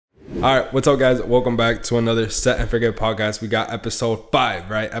All right, what's up, guys? Welcome back to another Set and Forget podcast. We got episode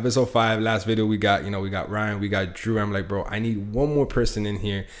 5, right? Episode 5. Last video we got Ryan, we got Drew. I'm like, bro, I need one more person in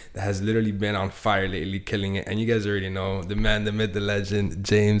here that has literally been on fire lately, killing it. And you guys already know the man, the myth, the legend,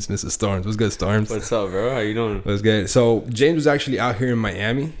 James, Mr. Storms. What's good, Storms? What's up, bro? How you doing? What's good? So James was actually out here in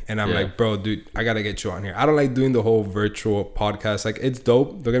Miami, and I'm like, bro, dude, I gotta get you on here. I don't like doing the whole virtual podcast. Like, it's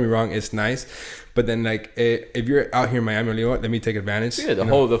dope. Don't get me wrong, it's nice. But then, like, if you're out here in Miami, you know what? Let me take advantage. Yeah,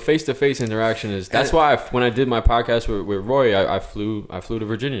 the face-to-face interaction is. That's why when I did my podcast with Roy, I flew to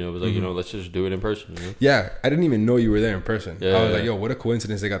Virginia. I was like, let's just do it in person. You know? Yeah, I didn't even know you were there in person. Yeah, I was like, yo, what a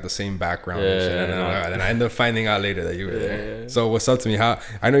coincidence! They got the same background. And shit. And then I ended up finding out later that you were there. So what's up to me? How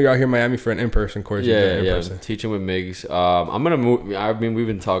I know you're out here in Miami for an in-person course. Yeah, teaching with Migs. I'm gonna move. I mean, we've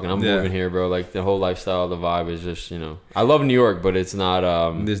been talking. I'm moving here, bro. Like the whole lifestyle, the vibe is just, I love New York, but it's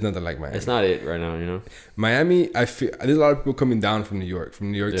not. There's nothing like Miami. It's not it right now. Miami, I feel there's a lot of people coming down from New York to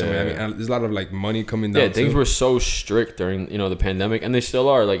Miami, and there's a lot of like money coming down. Yeah, things were so strict during the pandemic, and they still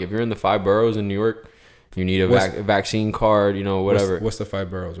are. Like if you're in the 5 boroughs in New York, you need a vaccine card, whatever. What's the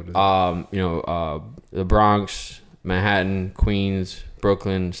 5 boroughs? What is it? The Bronx, Manhattan, Queens,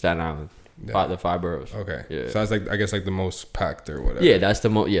 Brooklyn, Staten Island. The 5 boroughs. Okay. Yeah. So that's like, I guess, like the most packed or whatever. Yeah, that's the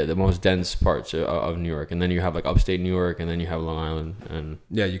most dense parts of New York, and then you have like upstate New York, and then you have Long Island, and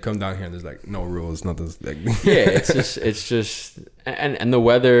you come down here and there's like no rules, nothing. Like it's just and the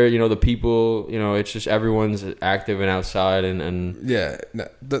weather, the people, it's just everyone's active and outside, and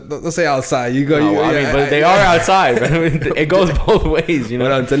don't say outside. You go. But they are outside. It goes both ways.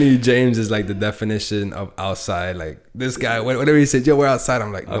 What I'm telling you, James, is like the definition of outside. Like this guy, whenever he said, "Yo, we're outside,"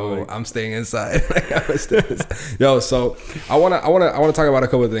 I'm like, "No, I'm staying inside." Yo, so I wanna talk about a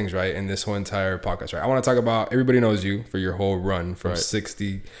couple of things, right, in this whole entire podcast, right? I want to talk about, everybody knows you for your whole run from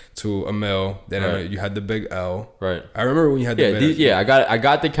 60 to a mil. Then I know you had the big L, right? I remember when you had the big I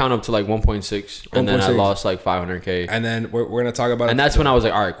got the count up to like 1.6, and then I lost like 500K, and then we're gonna talk about and that's when I was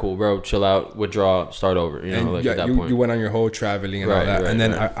like, all right, cool, bro, chill out, withdraw, start over. At that point you went on your whole traveling and all that, and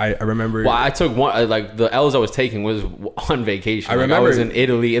then I remember. Well, I took one, like the L's I was taking was on vacation. I remember I was in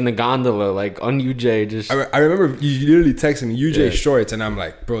Italy in the gondola, like on UJ. Just I remember you literally texted me UJ shorts, and I'm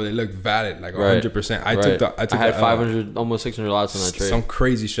like, bro, they look valid, like 100%. I had 500, almost 600 lots on that trade. Some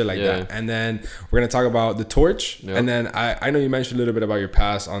crazy shit like that. And then we're gonna talk about the torch, and then I know you mentioned a little bit about your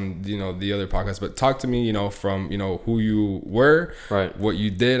past on the other podcast, but talk to me from who you were, what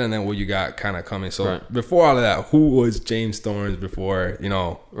you did, and then what you got kind of coming. So before all of that, who was James Storms before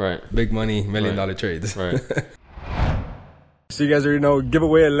big money $1 million trades? So you guys already know,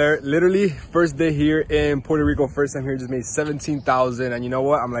 giveaway alert. Literally first day here in Puerto Rico, first time here, just made 17,000. And you know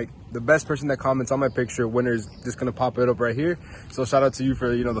what, I'm like, the best person that comments on my picture, winner is just gonna pop it up right here. So shout out to you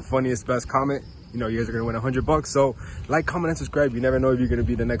for the funniest, best comment. You guys are gonna win $100. So like, comment, and subscribe. You never know if you're gonna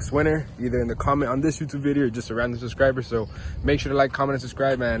be the next winner, either in the comment on this YouTube video or just a random subscriber. So make sure to like, comment, and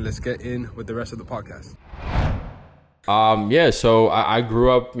subscribe, and let's get in with the rest of the podcast. So I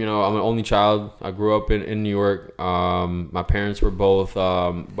grew up, I'm an only child. I grew up in New York. My parents were both,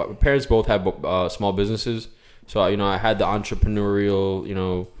 had small businesses. So, I had the entrepreneurial,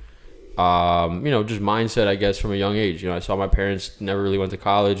 just mindset, I guess, from a young age. I saw my parents never really went to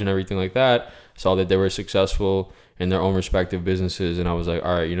college and everything like that. Saw that they were successful in their own respective businesses. And I was like,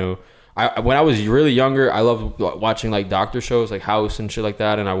 all right, when I was really younger, I loved watching like doctor shows, like House and shit like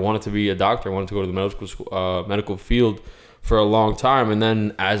that, and I wanted to be a doctor. I wanted to go to the medical field for a long time. And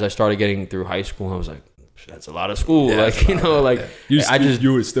then as I started getting through high school, I was like, that's a lot of school. You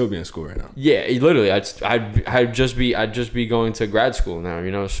would still be in school right now. Yeah, literally, I'd just be going to grad school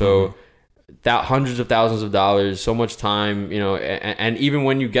now. So. That hundreds of thousands of dollars, so much time, and even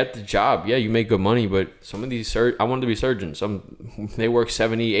when you get the job, you make good money, but some of these I wanted to be surgeons. They work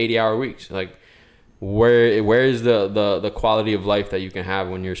 70, 80-hour weeks. Like, where is the quality of life that you can have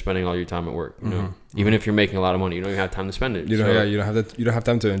when you're spending all your time at work? Even if you're making a lot of money, you don't even have time to spend it. You don't have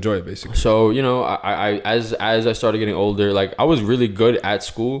time to enjoy it, basically. So I as I started getting older, like I was really good at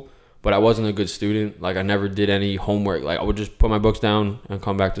school, but I wasn't a good student. Like I never did any homework. Like I would just put my books down and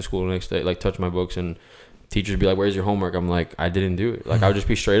come back to school the next day, like touch my books, and teachers would be like, "Where's your homework?" I'm like, "I didn't do it." Like I would just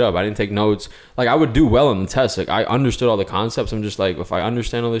be straight up. I didn't take notes. Like I would do well on the test. Like I understood all the concepts. I'm just like, if I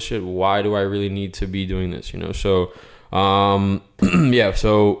understand all this shit, why do I really need to be doing this? So,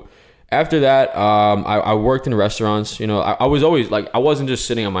 So after that, I worked in restaurants. I was always like, I wasn't just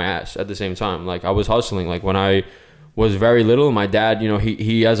sitting on my ass at the same time. Like I was hustling. Like when I was very little, my dad,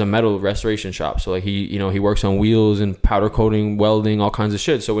 he has a metal restoration shop. So like he works on wheels and powder coating, welding, all kinds of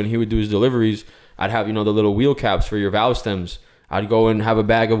shit. So when he would do his deliveries, I'd have, the little wheel caps for your valve stems. I'd go and have a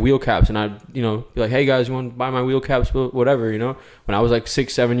bag of wheel caps, and I'd, you know, be like, hey guys, you want to buy my wheel caps, whatever, you know, when I was like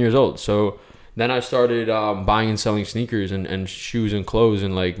 6-7 years old. So then I started buying and selling sneakers and shoes and clothes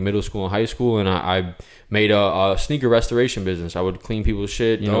in like middle school and high school, and I made a sneaker restoration business. I would clean people's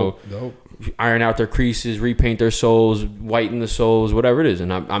shit, you know, iron out their creases, repaint their soles, whiten the soles, whatever it is.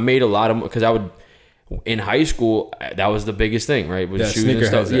 And I made a lot of, because I would, in high school, that was the biggest thing, right? With shoes and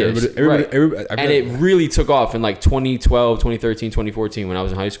stuff. Yeah, everybody, and it really took off in like 2012, 2013, 2014 when I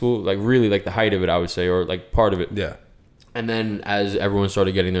was in high school. Like really like the height of it, I would say, or like part of it. Yeah. And then as everyone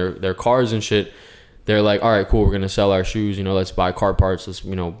started getting their cars and shit, they're like, all right, cool, we're going to sell our shoes. You know, let's buy car parts. Let's,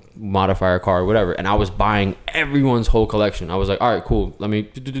 you know, modify our car, whatever. And I was buying everyone's whole collection. I was like, all right, cool. Let me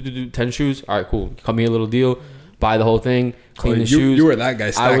 10 shoes. All right, cool. Cut me a little deal. Buy the whole thing. Clean the shoes. You were that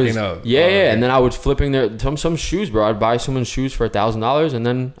guy stacking up. Yeah, yeah. And then I was flipping some shoes, bro. I'd buy someone's shoes for $1,000 and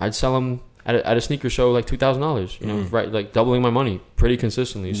then I'd sell them at a sneaker show like $2,000. You know, right? Like doubling my money pretty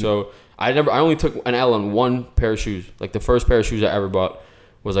consistently. So I only took an L on one pair of shoes. Like the first pair of shoes I ever bought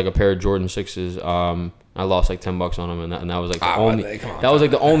was like a pair of Jordan 6s. I lost like $10 on them, and that was like the only. That was like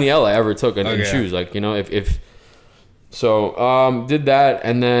the only L I ever took in shoes. Like, you know, if so, did that,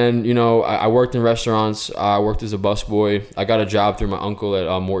 and then, you know, I worked in restaurants. I worked as a busboy. I got a job through my uncle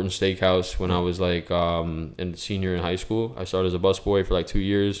at Morton Steakhouse when I was like in senior in high school. I started as a busboy for like 2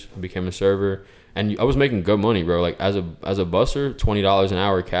 years. I became a server. And I was making good money, bro. Like as a busser, $20 an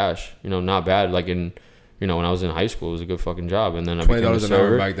hour cash. You know, not bad. Like in, you know, when I was in high school, it was a good fucking job. And then I became a server. $20 an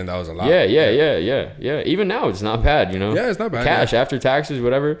hour back then, that was a lot. Yeah. Even now, it's not bad. You know. Yeah, it's not bad. Cash after taxes,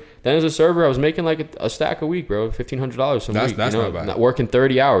 whatever. Then as a server, I was making like a stack a week, bro. $1,500 some week. That's you know? not bad. Not working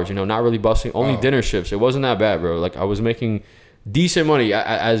 30 hours. You know, not really busting. Only dinner shifts. It wasn't that bad, bro. Like I was making decent money.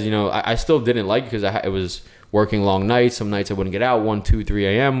 As you know, I still didn't like it because it was working long nights. Some nights I wouldn't get out 1, 2, 3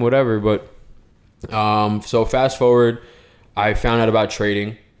 a.m. whatever, but. So fast forward, I found out about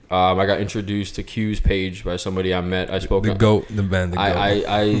trading. I got introduced to Q's page by somebody I met. I spoke. The GOAT, the band.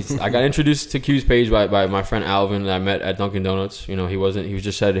 I got introduced to Q's page by my friend Alvin that I met at Dunkin' Donuts. You know, he was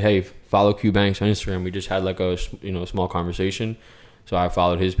just said, hey, follow Q Banks on Instagram. We just had like a small conversation. So I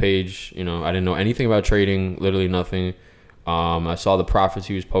followed his page. You know, I didn't know anything about trading, literally nothing. I saw the profits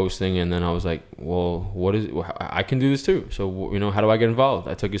he was posting, and then I was like, well, I can do this too. So, you know, how do I get involved?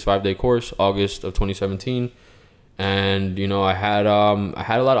 I took his 5-day course, August of 2017. And, you know, I had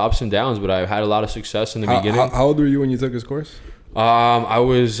a lot of ups and downs, but I had a lot of success in the beginning. How old were you when you took his course? I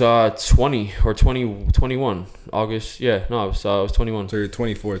was 20 or 21. August. Yeah, no, I was 21. So you're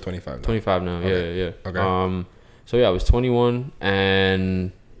 24, 25 now. 25 now. Okay. Yeah. Okay. So yeah, I was 21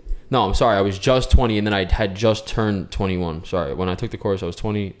 and... No, I'm sorry. I was just 20, and then I had just turned 21. Sorry. When I took the course, I was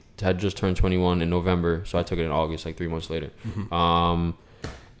 20, had just turned 21 in November, so I took it in August, like 3 months later. Mm-hmm.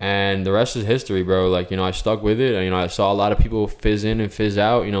 And the rest is history, bro. Like, you know, I stuck with it. And, you know, I saw a lot of people fizz in and fizz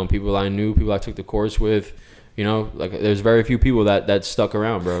out. You know, people I knew, people I took the course with. You know, like there's very few people that stuck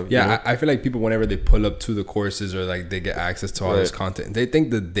around, bro. Yeah, you know? I feel like people, whenever they pull up to the courses or like they get access to all this content, they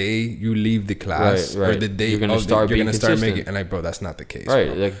think the day you leave the class or the day you're gonna start making, and like, bro, that's not the case,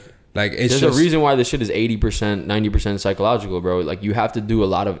 right? Bro. Like it's there's a reason why this shit is 80%, 90% psychological, bro. Like you have to do a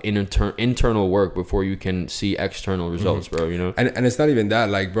lot of internal work before you can see external results, bro. You know, and it's not even that,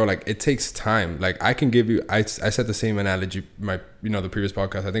 like, bro, like it takes time. Like I can give you, I said the same analogy, the previous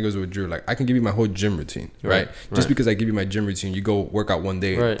podcast, I think it was with Drew. Like I can give you my whole gym routine, right? Just because I give you my gym routine, you go work out one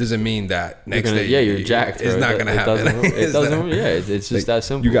day, doesn't mean that next day, you're jacked. It's not gonna happen. It doesn't. Yeah, it's just that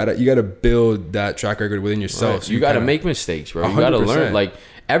simple. You gotta build that track record within yourself. Right. So you gotta make mistakes, bro. You gotta learn, like.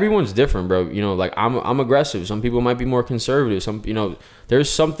 Everyone's different, bro. You know, like I'm aggressive. Some people might be more conservative. Some, you know, there's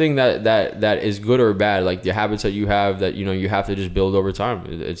something that is good or bad. Like the habits that you have that, you know, you have to just build over time.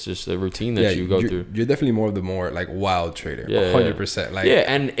 It's just a routine that you go through. You're definitely more of the more like wild trader. 100%. Like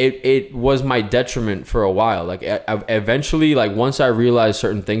and it was my detriment for a while. Like eventually, like once I realized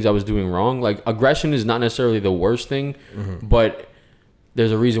certain things I was doing wrong, like aggression is not necessarily the worst thing, but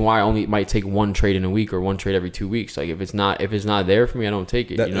there's a reason why I only might take one trade in a week or one trade every 2 weeks. Like if it's not there for me, I don't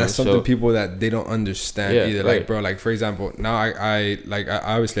take it. You know? That's something people that they don't understand either. Like, bro, like for example, now I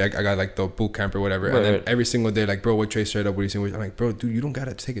obviously I got like the boot camp or whatever, and then every single day, like, bro, what trade straight up? What do you think? I'm like, bro, dude, you don't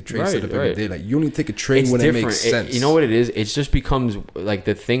gotta take a trade straight up every day. Like you only take a trade when it makes sense. You know what it is? It just becomes like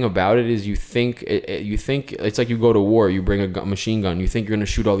the thing about it is you think it's like you go to war, you bring a machine gun, you think you're gonna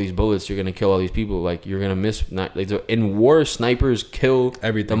shoot all these bullets, you're gonna kill all these people, like you're gonna miss. In war, snipers kill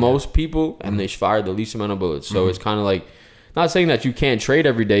the most people and they fire the least amount of bullets. So it's kind of like, not saying that you can't trade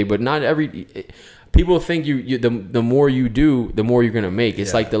every day, but not every people think the more you do, the more you're gonna make.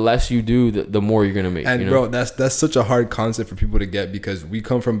 It's like the less you do, the more you're gonna make. And you know? bro, that's such a hard concept for people to get, because we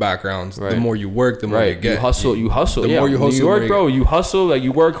come from backgrounds. The more you work, the more you get. You hustle. The more you hustle, New York, bro, you hustle. Like,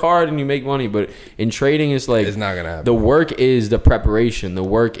 you work hard and you make money. But in trading, it's like, it's not gonna happen. The work is the preparation. The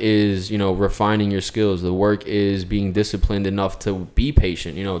work is, you know, refining your skills. The work is being disciplined enough to be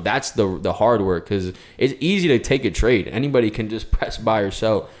patient. You know, that's the hard work, because it's easy to take a trade. Anybody can just press buy or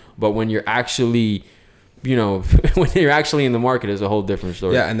sell. But when you're actually, you know, when you're actually in the market, is a whole different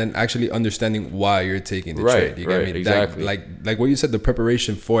story. Yeah, and then actually understanding why you're taking the trade. You get me? Exactly. Like what you said, the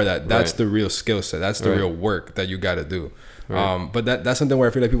preparation for that. That's the real skill set. That's the real work that you got to do. But that's something where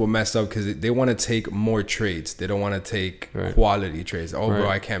I feel like people mess up, because they want to take more trades. They don't want to take quality trades. Oh, bro,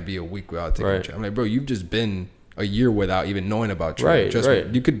 I can't be a week without taking a trade. I'm like, bro, you've just been a year without even knowing about trade.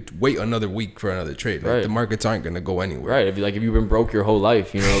 You could wait another week for another trade. Like, the markets aren't gonna go anywhere. Right. If you've been broke your whole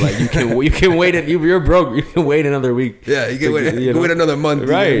life, you know, like, you can wait. If you're broke, you can wait another week. Yeah, you can wait another month.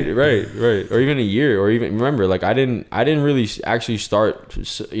 Right. Or even a year. Or even, remember, like, I didn't really actually start,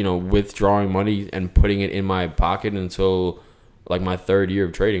 you know, withdrawing money and putting it in my pocket until like my third year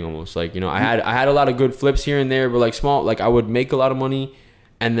of trading almost. Like, you know, I had a lot of good flips here and there, but like small, like I would make a lot of money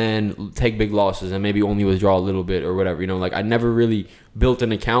and then take big losses and maybe only withdraw a little bit or whatever, you know. Like, I never really built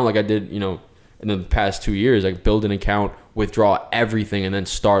an account like I did, you know, in the past 2 years. Like, build an account, withdraw everything, and then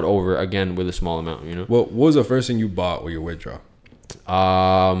start over again with a small amount, you know. Well, what was the first thing you bought with your withdraw?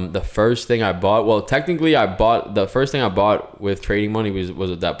 The first thing I bought, well, technically the first thing I bought with trading money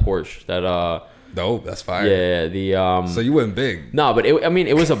was that Porsche that Dope, that's fire. Yeah, so you went big. No, but it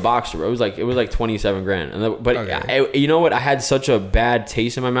was a Boxster, bro. It was like 27 grand. You know what? I had such a bad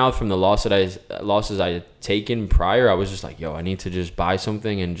taste in my mouth from the losses I had taken prior. I was just like, yo, I need to just buy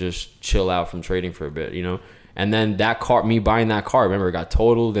something and just chill out from trading for a bit, you know. And then me buying that car, remember, it got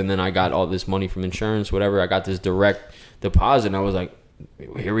totaled, and then I got all this money from insurance, whatever. I got this direct deposit, and I was like,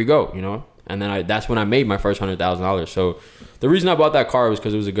 here we go, you know. And then that's when I made my first $100,000. So the reason I bought that car was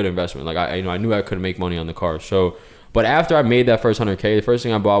because it was a good investment. Like, I knew I could make money on the car. So, but after I made that first $100K, the first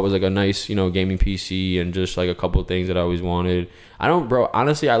thing I bought was like a nice, you know, gaming PC and just like a couple of things that I always wanted.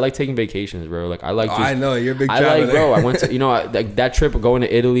 Honestly, I like taking vacations, bro. Like, I like just, I know, you're a big traveler. Bro, I went to, you know, like that trip going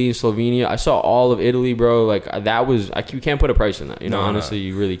to Italy and Slovenia. I saw all of Italy, bro. Like, that was, you can't put a price on that. You know, honestly,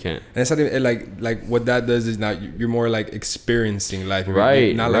 you really can't. And it's not even, like what that does is now you're more like experiencing life.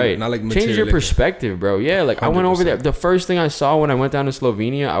 Right, not right. Like change your perspective, bro. Yeah, like 100%. I went over there. The first thing I saw when I went down to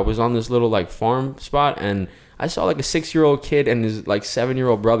Slovenia, I was on this little like farm spot, and I saw like a 6-year-old kid and his like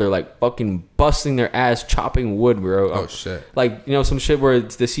 7-year-old brother like fucking busting their ass chopping wood, bro. Oh shit! Like, you know, some shit where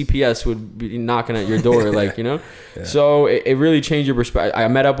the CPS would be knocking at your door, like, you know. Yeah. So it really changed your perspective. I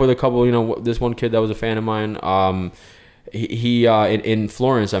met up with a couple, you know, this one kid that was a fan of mine. He in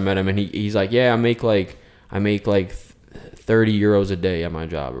Florence, I met him, and he's like, yeah, I make like 30 euros a day at my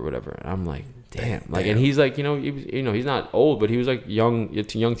job or whatever. And I'm like, damn. Like, and he's like, you know, he's not old, but he was like young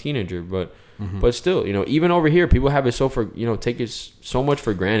teenager, but. Mm-hmm. But still, you know, even over here, people have it take it so much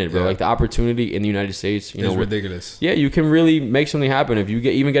for granted, bro. Yeah. Like, the opportunity in the United States, you know, it's ridiculous. Yeah, you can really make something happen if you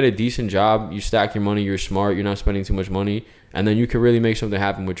even get a decent job. You stack your money, you're smart, you're not spending too much money, and then you can really make something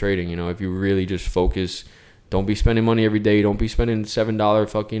happen with trading. You know, if you really just focus. Don't be spending money every day. Don't be spending $7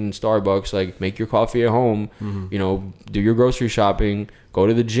 fucking Starbucks. Like, make your coffee at home. Mm-hmm. You know, do your grocery shopping. Go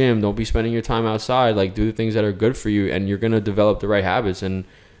to the gym. Don't be spending your time outside. Like, do the things that are good for you, and you're gonna develop the right habits, and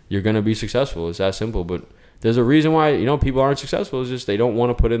you're going to be successful. It's that simple. But there's a reason why, you know, people aren't successful. It's just they don't want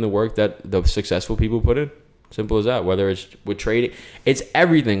to put in the work that the successful people put in. Simple as that. Whether it's with trading, it's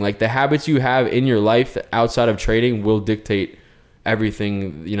everything. Like, the habits you have in your life outside of trading will dictate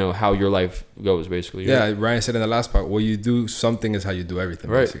everything, you know, how your life goes, basically. Yeah, right? Ryan said in the last part, what you do something is how you do everything,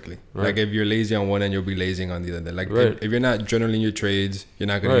 basically. Right. Like, if you're lazy on one end, you'll be lazy on the other. Like, if you're not journaling your trades, you're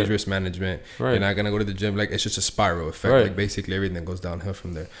not going to use risk management. You're not going to go to the gym. Like, it's just a spiral effect. Like, basically everything goes downhill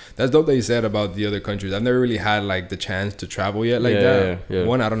from there. That's dope that you said about the other countries. I've never really had like the chance to travel yet like that. Yeah.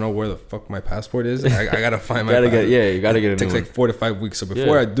 One, I don't know where the fuck my passport is. I got to find my passport. You got to get it. It takes like 4 to 5 weeks. So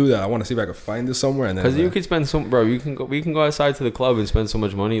before I do that, I want to see if I can find this somewhere. And then, because you could spend we can go outside to the club and spend so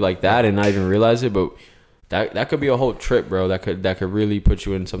much money like that and not even realize it, but that could be a whole trip, bro. That could really put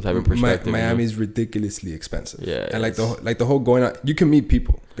you in some type of perspective. Miami's ridiculously expensive. Yeah, and like the whole going out, you can meet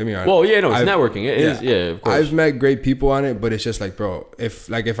people. Get me honest. Well, yeah, no, it's networking. It is, yeah, of course. I've met great people on it, but it's just like, bro, if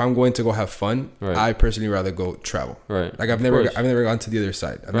I'm going to go have fun, I personally rather go travel. Right. Like, I've never gone to the other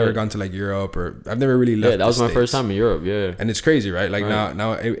side. I've never gone to like Europe, or I've never really left. Yeah, that was my first time in Europe. Yeah, and it's crazy, right? Like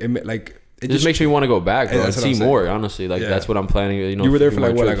now it like. It just makes me want to go back, bro, and see more, honestly. Like, that's what I'm planning. You know, you were there for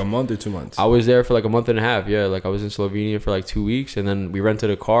like a month or 2 months? I was there for like a month and a half, yeah. Like, I was in Slovenia for like 2 weeks, and then we rented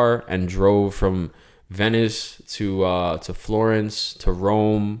a car and drove from Venice to Florence to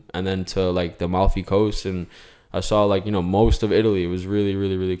Rome, and then to like the Amalfi Coast, and I saw like, you know, most of Italy. It was really,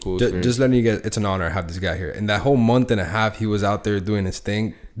 really, really cool. Just letting you get, it's an honor to have this guy here. And that whole month and a half he was out there doing his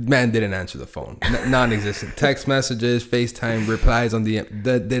thing, man didn't answer the phone. Non-existent. Text messages, FaceTime, replies on the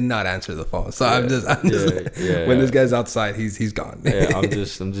did not answer the phone. So I'm just when this guy's outside, he's gone. I'm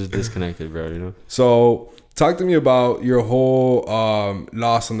just disconnected, bro. You know. So talk to me about your whole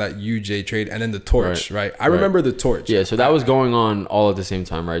loss on that UJ trade and then the torch, right? I remember the torch. Yeah, so that was going on all at the same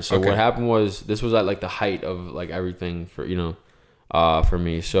time, right? So what happened was, this was at like the height of like everything for, you know, for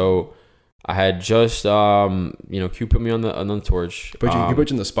me. So I had just, you know, Q put me on the torch. He put you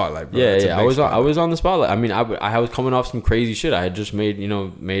in the spotlight, bro. Yeah. I was on the spotlight. I mean, I was coming off some crazy shit. I had just made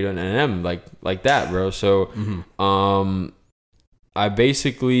an M like that, bro. So, I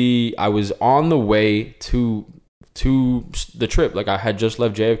was on the way to the trip. Like, I had just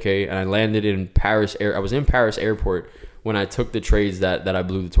left JFK and I landed in Paris I was in Paris airport when I took the trades that I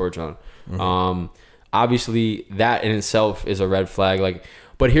blew the torch on. Obviously that in itself is a red flag. Like,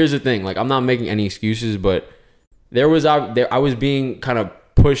 but here's the thing, like, I'm not making any excuses, but I was being kind of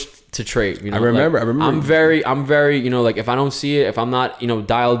pushed to trade, you know. I remember. I'm very, you know, like, if I don't see it, if I'm not, you know,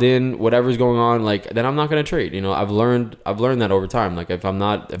 dialed in, whatever's going on, like, then I'm not gonna trade. You know, I've learned that over time. Like, if I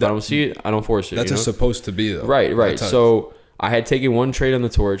don't see it, I don't force it. That's just supposed to be, though. Right. So I had taken one trade on the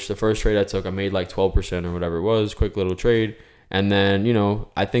torch. The first trade I took, I made like 12% or whatever it was, quick little trade. And then, you know,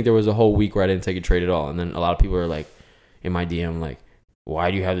 I think there was a whole week where I didn't take a trade at all. And then a lot of people are like, in my DM, like,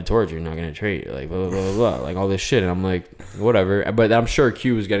 why do you have the torch? You're not going to trade. Like, blah, blah, blah, blah. Like, all this shit. And I'm like, whatever. But I'm sure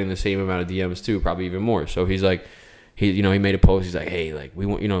Q was getting the same amount of DMs too, probably even more. So he's like, he made a post. He's like, hey, like, we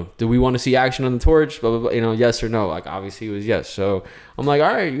want, you know, do we want to see action on the torch? Blah, blah, blah. You know, yes or no? Like, obviously it was yes. So I'm like,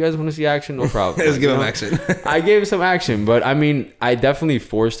 all right, you guys want to see action? No problem. Let's give him action. I gave some action, but I mean, I definitely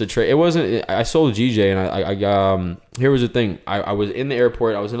forced the trade. It wasn't, I sold GJ, and I here was the thing. I was in the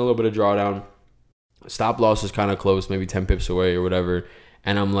airport. I was in a little bit of drawdown. Stop loss is kind of close, maybe 10 pips away or whatever.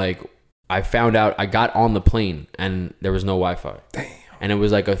 And I'm like, I found out, I got on the plane and there was no Wi-Fi. Damn. And it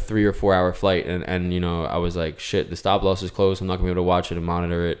was like a 3 or 4 hour flight. And you know, I was like, shit, the stop loss is close. I'm not gonna be able to watch it and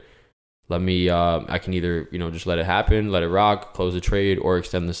monitor it. Let me, I can either, you know, just let it happen, let it rock, close the trade, or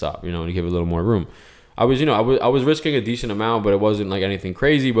extend the stop, you know, and give it a little more room. I was risking a decent amount, but it wasn't like anything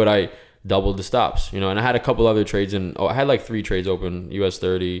crazy, but I doubled the stops, you know, and I had a couple other trades I had like 3 trades open, US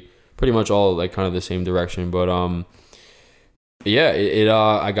 30, pretty much all like kind of the same direction. But yeah,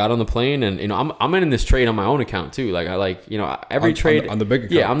 I got on the plane, and you know, I'm in this trade on my own account too. Like, I like, you know, every trade on the big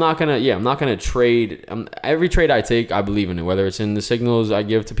account. Yeah, I'm not gonna trade. Every trade I take, I believe in it, whether it's in the signals I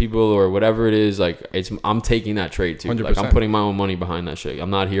give to people or whatever it is. Like, I'm taking that trade too. 100%. Like, I'm putting my own money behind that shit. I'm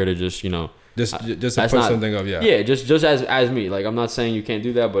not here to just, you know, just to put something up. Yeah, just as me. Like, I'm not saying you can't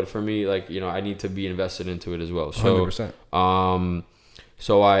do that, but for me, like, you know, I need to be invested into it as well. So 100%.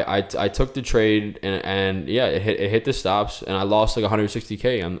 So I took the trade, and yeah, it hit the stops, and I lost like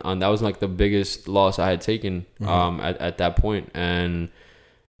 160K on that was like the biggest loss I had taken at that point. And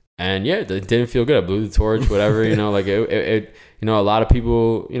yeah, it didn't feel good. I blew the torch, whatever, you know, like it you know, a lot of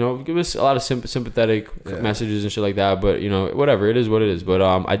people, you know, give us a lot of sympathetic messages and shit like that, but you know, whatever, it is what it is. But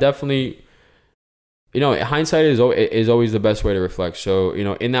I definitely, you know, hindsight is always the best way to reflect. So, you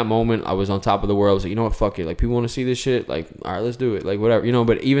know, in that moment, I was on top of the world. I was like, you know what, fuck it. Like, people want to see this shit. Like, all right, let's do it. Like, whatever, you know.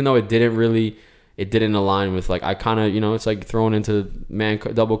 But even though it didn't align with, like, I kind of, you know, it's like thrown into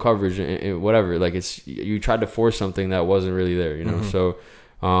double coverage and whatever. Like, it's, you tried to force something that wasn't really there, you know. So,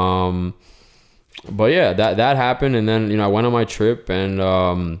 but yeah, that happened, and then, you know, I went on my trip, and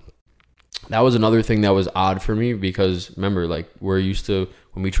that was another thing that was odd for me, because remember, like, we're used to,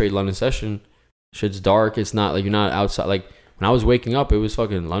 when we trade London session, shit's dark. It's not like, you're not outside. Like, when I was waking up, it was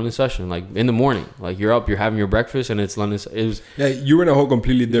fucking London session. Like, in the morning, like, you're up, you're having your breakfast, and it's London. It was, yeah, you were in a whole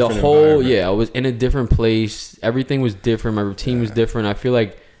completely different environment. Yeah, I was in a different place. Everything was different. My routine was different. I feel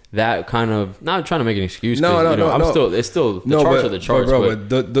like that kind of, not trying to make an excuse. No. It's still the charts are the charts.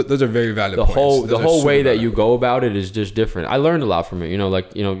 But those are very valid points. The whole way that you go about it is just different. I learned a lot from it. You know,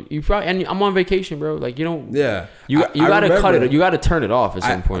 like, you know, you probably, and I'm on vacation, bro. Like, you know, you gotta cut it. You gotta turn it off at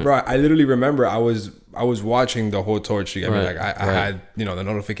some point. Bro, I literally remember I was watching the whole torch. I mean, like, I had, you know, the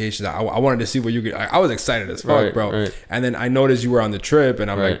notifications. I wanted to see what you could. I was excited as fuck, bro. Right. And then I noticed you were on the trip, and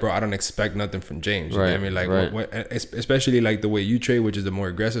I'm like, bro, I don't expect nothing from James. You know what I mean? Like, especially like the way you trade, which is the more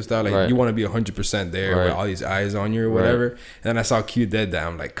aggressive style. Like, you want to be 100% there with all these eyes on you or whatever. And then I saw Q dead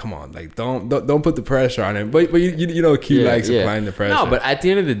down. I'm like, come on, like, don't put the pressure on him. But you know, Q likes applying the pressure. No, but at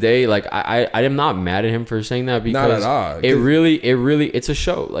the end of the day, like, I am not mad at him for saying that, because not at all. It really, it's a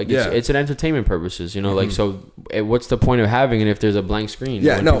show. Like, it's an entertainment purposes. You you know, like, so what's the point of having it if there's a blank screen?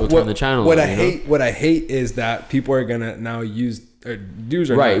 Yeah, no. Turn the channel what on, I hate is that people are gonna now use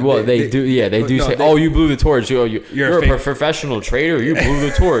dudes are right. not, well, they do. Yeah, they do say, "Oh, you blew the torch. You're a professional trader. You blew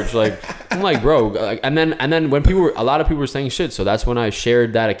the torch." Like, I'm like, bro. Like, and then when a lot of people were saying shit. So that's when I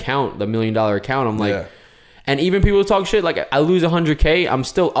shared that account, the $1 million account. I'm like. Yeah. And even people talk shit like I lose 100K, I'm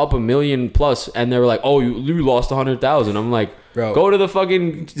still up $1 million plus, and they were like, "Oh, you lost 100,000." I'm like, bro, go to the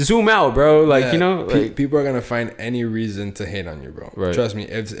fucking zoom out, bro. Like, yeah, you know, like, people are gonna find any reason to hate on you, bro. Right. Trust me,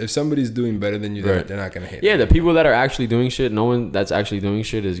 if somebody's doing better than you, they're not gonna hate. Yeah, the people that are actually doing shit, no one that's actually doing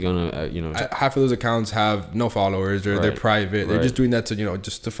shit is gonna, you know. Half of those accounts have no followers, or they're private. They're just doing that to, you know,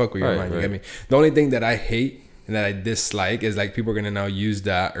 just to fuck with your mind. You get me? The only thing that I hate and that I dislike is like people are gonna now use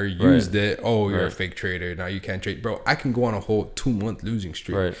that or used it. Oh, you're a fake trader. Now you can't trade, bro. I can go on a whole 2-month losing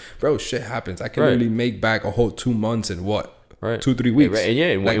streak, bro. Shit happens. I can literally make back a whole 2 months in what? 2-3 weeks. Right.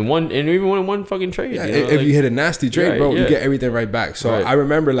 Yeah, like, in one fucking trade. Yeah, you know, if you hit a nasty trade, bro, you get everything right back. So I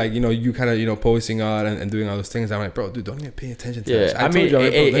remember, like, you know, you kind of, you know, posting on and doing all those things. I'm like, bro, dude, don't even pay attention to this. I mean,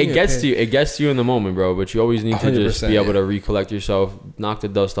 it gets to you. It gets to you in the moment, bro. But you always need to just be able to recollect yourself, knock the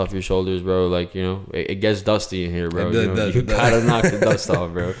dust off your shoulders, bro. Like, you know, it gets dusty in here, bro. You gotta knock the dust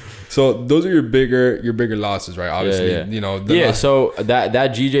off, bro. So those are your bigger losses, right? Obviously, you know. So that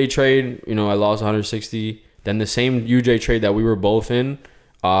GJ trade, you know, I lost 160. Then the same UJ trade that we were both in,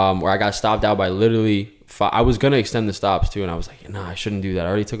 where I got stopped out by literally I was going to extend the stops too. And I was like, nah, I shouldn't do that. I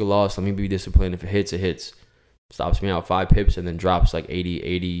already took a loss. Let me be disciplined. If it hits, it hits. Stops me out 5 pips and then drops like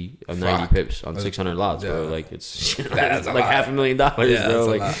 80 or 90 pips on 600 lots, bro. Like, it's, you know, it's like $500,000, bro.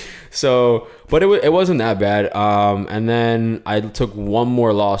 Like, so, but it wasn't that bad. And then I took one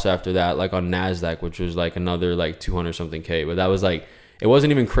more loss after that, like on NASDAQ, which was like another like 200 something K. But that was like, it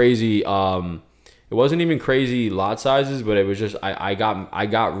wasn't even crazy. It wasn't even crazy lot sizes, but it was just I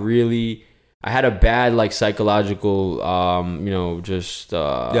got really, I had a bad like psychological you know, just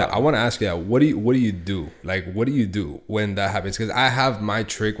I want to ask you, what do you do? Like, what do you do when that happens? Because I have my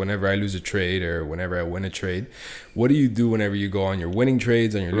trick whenever I lose a trade or whenever I win a trade. What do you do whenever you go on your winning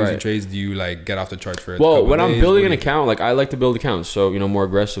trades, on your losing trades? Do you like get off the charts for when I'm building an account, like I like to build accounts, so, you know, more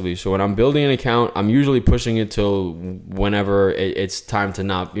aggressively. So when I'm building an account, I'm usually pushing it till whenever it's time to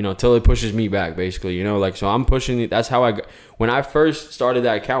not, you know, till it pushes me back, basically, you know, like, so I'm pushing it. That's how when I first started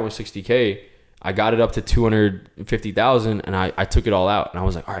that account with 60K, I got it up to 250,000 and I took it all out. And I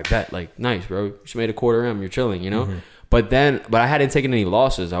was like, all right, bet, like, nice, bro. You just made a quarter M, you're chilling, you know? Mm-hmm. But I hadn't taken any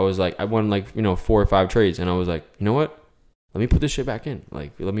losses. I was like, I won like, you know, 4 or 5 trades. And I was like, you know what? Let me put this shit back in.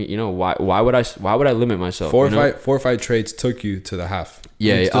 Like, let me, you know, why would I limit myself? 4 or 5 trades took you to the half.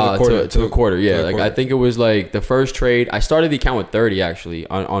 Yeah, to the quarter. Yeah, like, I think it was like the first trade. I started the account with 30 actually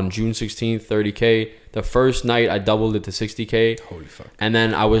on June 16th, 30K. The first night I doubled it to 60K. Holy fuck. And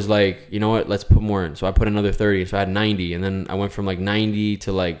then I was like, you know what? Let's put more in. So I put another 30. So I had 90. And then I went from like 90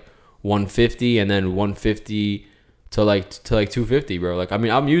 to like 150 and then 150 to like 250, bro. Like, I mean,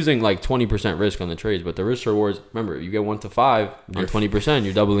 I'm using like 20% risk on the trades, but the risk rewards, remember, you get 1 to 5 on 20%,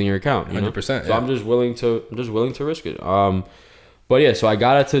 you're doubling your account. 100%. So I'm just willing to risk it. But yeah, so I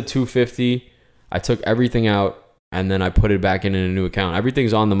got it to 250. I took everything out. And then I put it back in a new account.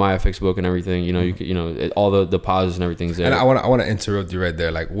 Everything's on the MyFX book and everything. You know, you could, you know, all the deposits and everything's there. And I want to interrupt you right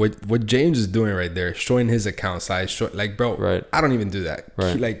there. Like what James is doing right there, showing his account size. Like, bro, I don't even do that.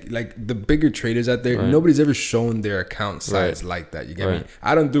 Like the bigger traders out there, nobody's ever shown their account size like that. You get me?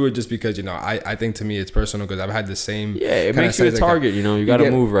 I don't do it just because, you know, I think to me it's personal because I've had the same. Yeah, it makes you a target. You know, you got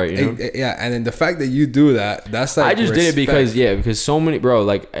to move right. You know? Yeah, and then the fact that you do that, that's like, I just did it because so many, bro.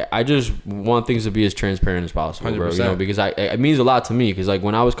 Like, I just want things to be as transparent as possible. 100%. Bro, you know, because it means a lot to me. Because like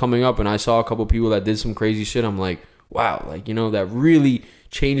when I was coming up and I saw a couple people that did some crazy shit, I'm like, wow, like, you know, that really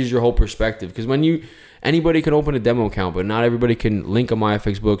changes your whole perspective. Because when anybody can open a demo account, but not everybody can link a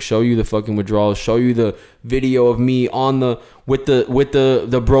MyFX book, show you the fucking withdrawals, show you the video of me with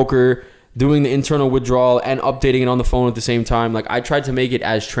the broker doing the internal withdrawal and updating it on the phone at the same time. Like, I tried to make it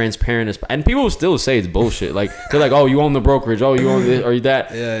as transparent as, and people still say it's bullshit. Like, they're like, oh, you own the brokerage, oh, you own this or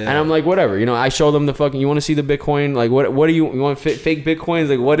that. Yeah. And I'm like, whatever, you know. I show them the fucking, you want to see the Bitcoin, like, what do you want fake Bitcoins,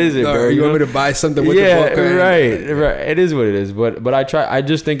 like, what is it, bro? You want me to buy something with the broker? Right. It is what it is. But I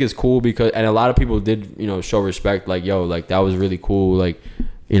just think it's cool because, and a lot of people did, you know, show respect, like, yo, like, that was really cool, like,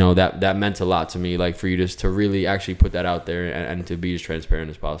 you know, that meant a lot to me, like, for you just to really actually put that out there and to be as transparent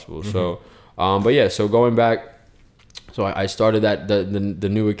as possible. Mm-hmm. So, but yeah, so going back, so I started the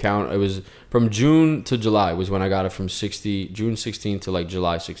new account. It was from June to July was when I got it from June 16th to like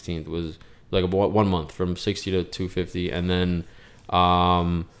July 16th was like 1 month from 60 to 250. And then,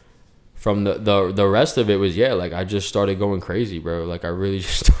 from the rest of it was, like I just started going crazy, bro. Like I really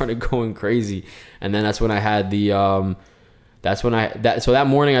just started going crazy. And then that's when I had the so that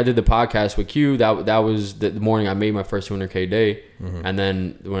morning I did the podcast with Q. That was the morning I made my first 200K day. And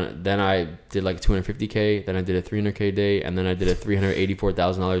then I did like 250K, then I did a 300K day, and then I did a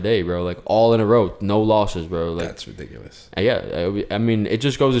 $384,000 day, bro. Like all in a row, no losses, bro. Like, that's ridiculous. Yeah, I mean, it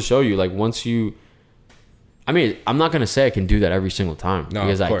just goes to show you, like once you, I mean, I'm not gonna say I can do that every single time,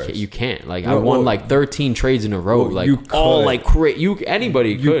 because you can't. Like I won like 13 trades in a row, like all like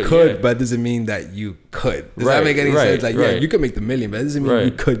anybody could, but it doesn't mean that you could. Does that make any sense? Like you could make the million, but it doesn't mean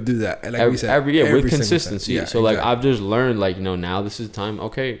you could do that. And like we said, every with consistency. Yeah, so like I've just learned, like now this is time.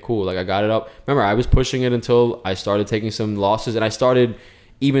 Okay, cool. Like I got it up. Remember, I was pushing it until I started taking some losses, and I started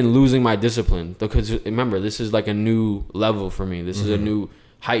even losing my discipline, because remember, this is like a new level for me. This is a new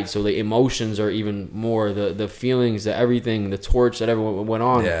height, so the emotions are even more, the feelings, the everything, the torch that everyone went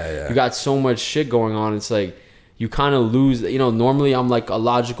on. You got so much shit going on. It's like you kind of lose, normally I'm like a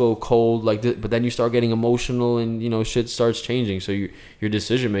logical cold like this, but then you start getting emotional, and shit starts changing, so your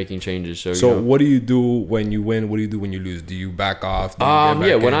decision making changes. So what do you do when you win? What do you do when you lose? Do you back off?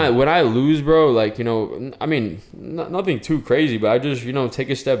 When I lose, bro, like I mean, nothing too crazy, but I just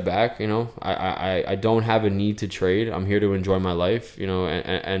take a step back. I don't have a need to trade. I'm here to enjoy my life,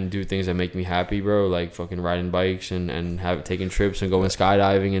 and do things that make me happy, bro, like fucking riding bikes and taking trips and going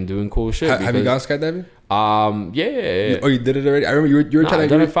skydiving and doing cool shit. Have you gone skydiving? Yeah. Oh, you did it already? I remember you were trying to. I've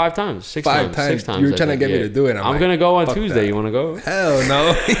done it 5 times, 6 times. 6 times. You were trying to get me to do it. I'm gonna go on Tuesday. That. You want to go? Hell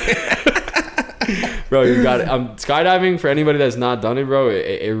no. Bro, you got it. Skydiving, for anybody that's not done it, bro,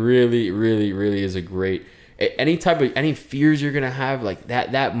 it really, really, really is a great. Any fears you're gonna have, like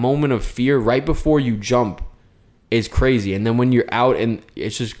that moment of fear right before you jump is crazy, and then when you're out and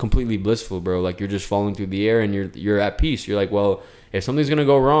it's just completely blissful, bro. Like you're just falling through the air and you're at peace. You're like, well, if something's gonna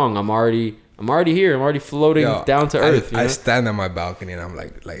go wrong, I'm already here. I'm already floating down to earth. I stand on my balcony and I'm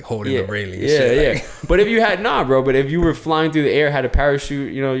like holding the railing. But if you had but if you were flying through the air, had a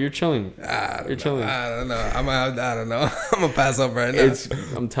parachute, you're chilling. Chilling. I don't know. I don't know. I'm gonna pass up right now.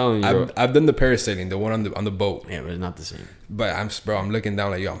 I'm telling you, bro. I've done the parasailing, the one on the boat. Yeah, but it's not the same. But I'm looking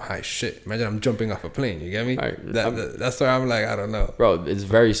down like, I'm high shit. Imagine I'm jumping off a plane. You get me? Right. That's why I'm like, I don't know, bro. It's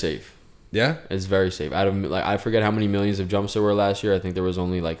very safe. Yeah, it's very safe. Out of I forget how many millions of jumps there were last year. I think there was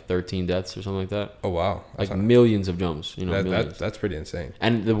only like 13 deaths or something like that. Oh wow, like millions of jumps. Millions. That's pretty insane.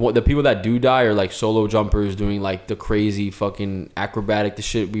 And the people that do die are like solo jumpers doing like the crazy fucking acrobatic, the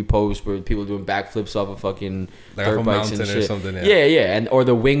shit we post where people doing backflips off of fucking like dirt off a bikes mountain and shit. Or something. Yeah, and or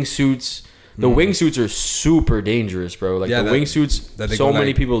the wingsuits. The wingsuits are super dangerous, bro. Like the wingsuits, so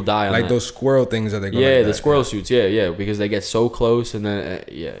many people die on like that. those squirrel things that they go the squirrel suits. Yeah, because they get so close, and then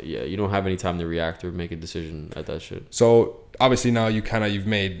you don't have any time to react or make a decision at that shit. So obviously now you've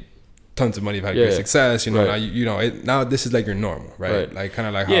made tons of money, you've had great success. Now now this is like your normal, right? Like kind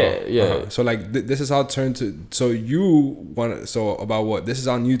of like how So like this is how it turned to. So about what this is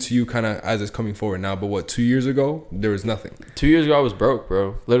all new to you, kind of as it's coming forward now. But what 2 years ago there was nothing. 2 years ago I was broke,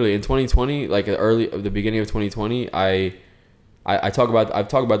 bro. Literally in 2020, like the beginning of 2020, I've talked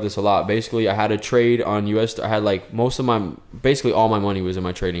about this a lot. Basically, I had a trade on US. I had like basically all my money was in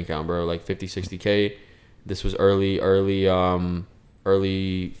my trading account, bro. Like 50, 60K. This was early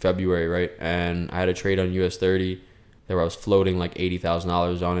February, right? And I had a trade on US 30 where I was floating like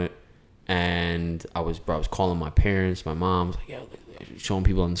 $80,000 on it, and I was calling my parents, my mom, was like, yo, showing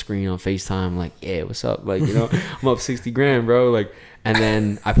people on the screen on FaceTime, like, yeah, what's up? Like, I'm up 60 grand, bro. Like, and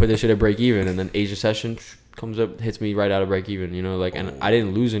then I put this shit at break even, and then Asia session comes up, hits me right out of break even, like, and I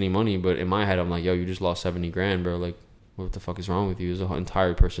didn't lose any money, but in my head, I'm like, yo, you just lost 70 grand, bro. Like, what the fuck is wrong with you? It was an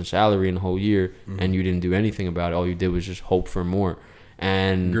entire person's salary in the whole year, and you didn't do anything about it. All you did was just hope for more.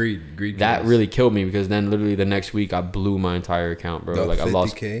 And greed that really killed me, because then literally the next week I blew my entire account, bro. Like 50K? I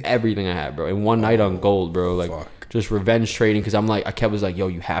lost everything I had, bro, in one night on gold, bro. Like just revenge trading, because I was like, yo,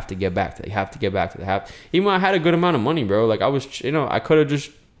 you have to get back to that. You have to get back to that. Even when I had a good amount of money, bro, like I was, I could have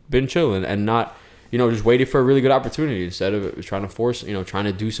just been chilling and not, just waited for a really good opportunity instead of trying to force, trying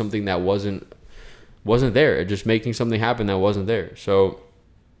to do something that wasn't there, just making something happen that wasn't there. So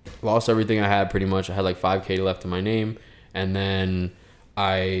lost everything I had pretty much. I had like 5K left in my name, and then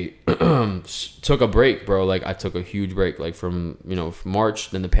I took a break, bro. Like I took a huge break, like from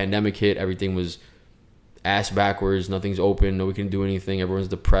March. Then the pandemic hit. Everything was ass backwards. Nothing's open. Nobody can do anything. Everyone's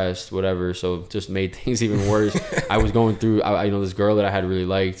depressed, whatever. So just made things even worse. I was going through. This girl that I had really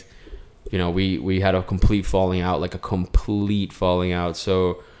liked. We had a complete falling out, like a complete falling out.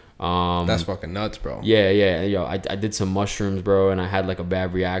 So That's fucking nuts, bro. Yeah. Yo, I did some mushrooms, bro, and I had like a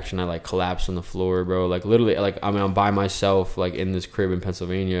bad reaction. I like collapsed on the floor, bro. Like literally, like I mean, I'm by myself, like in this crib in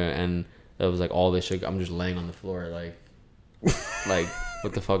Pennsylvania, and it was like all this shit. I'm just laying on the floor, like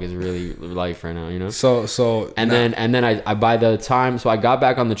what the fuck is really life right now, you know? Then I by the time, so I got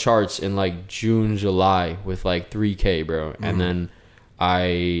back on the charts in like June, July with like 3K, bro, and then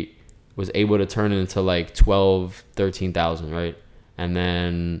I was able to turn it into like 13,000, right? And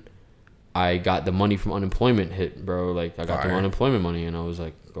then I got the money from unemployment hit, bro. Like I got the unemployment money, and I was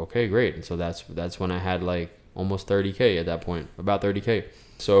like, okay, great. And so that's when I had like almost 30K at that point, about 30K.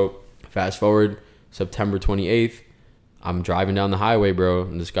 So fast forward September 28th, I'm driving down the highway, bro,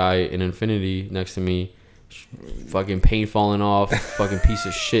 and this guy in Infinity next to me, fucking paint falling off, fucking piece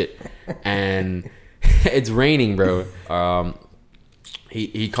of shit, and it's raining, bro.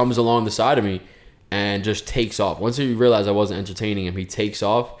 He comes along the side of me and just takes off. Once he realized I wasn't entertaining him, he takes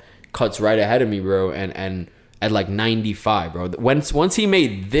off, cuts right ahead of me, bro, and at like 95, bro. Once he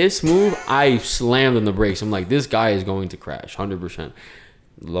made this move, I slammed on the brakes. I'm like, this guy is going to crash, 100%.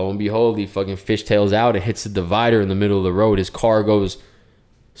 Lo and behold, he fucking fishtails out and hits the divider in the middle of the road. His car goes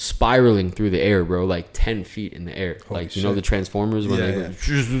spiraling through the air, bro, like 10 feet in the air. Holy like, shit. You know the Transformers when they go...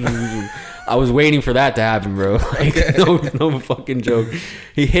 I was waiting for that to happen, bro. Like, no fucking joke.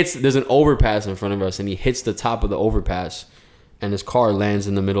 There's an overpass in front of us, and he hits the top of the overpass, and his car lands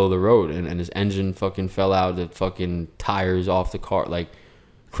in the middle of the road, and his engine fucking fell out, the fucking tires off the car, like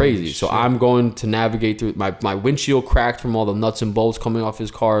crazy. So I'm going to navigate through, my windshield cracked from all the nuts and bolts coming off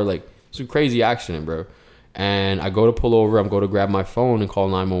his car. Like, it's a crazy accident, bro. And I go to pull over, I'm going to grab my phone and call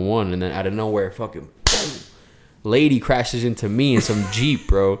 911, and then out of nowhere, fucking boom, lady crashes into me in some Jeep,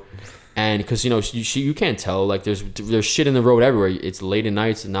 bro. And because, you know, you can't tell, like there's shit in the road everywhere. It's late at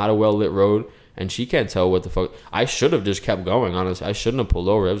night, it's not a well lit road, and she can't tell what the fuck. I should have just kept going, honestly. I shouldn't have pulled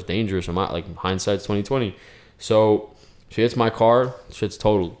over. That was dangerous. I'm not, like, hindsight's 2020. So she hits my car, shit's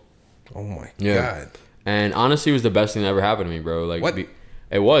totaled. Oh my God. And honestly, it was the best thing that ever happened to me, bro. Like, what?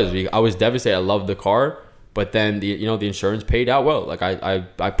 It was. I was devastated. I loved the car, but then the insurance paid out well. Like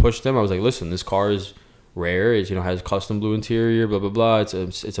I pushed them. I was like, listen, this car is rare. It's, has custom blue interior, blah blah blah.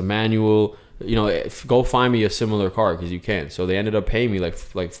 It's a manual. Go find me a similar car, because you can. So they ended up paying me like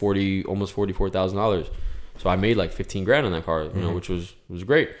almost $44,000. So I made like 15 grand on that car, which was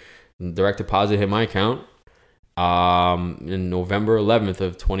great. Direct deposit hit my account. In November 11th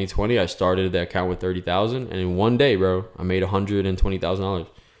of 2020, I started the account with 30,000, and in one day, bro, I made $120,000.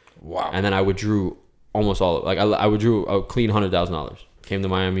 Wow. And then I withdrew almost all of it. Like I withdrew a clean $100,000. Came to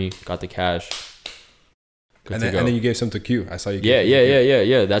Miami, got the cash. And then you gave some to Q. I saw you.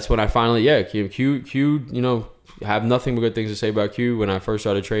 Yeah. That's when I finally, Q, have nothing but good things to say about Q. When I first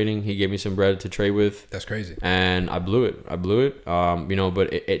started trading, he gave me some bread to trade with. That's crazy. And I blew it.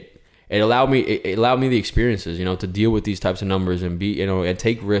 But it allowed me the experiences, to deal with these types of numbers and be, and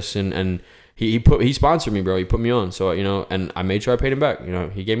take risks, and he sponsored me, bro. He put me on. So, and I made sure I paid him back.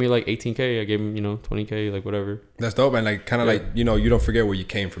 He gave me like 18K. I gave him, 20K, like whatever. That's dope. And like, kind of like, you don't forget where you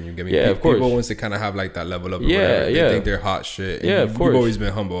came from. You get me? Of course. People, once they kind of have like that level up, they think they're hot shit. And of course. You've always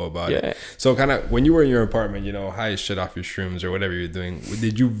been humble about it. So kind of when you were in your apartment, high as shit off your shrooms or whatever you're doing,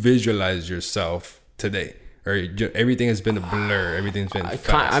 did you visualize yourself today? Or everything has been a blur. Everything's been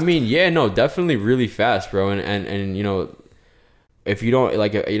fast. Definitely really fast, bro. And if you don't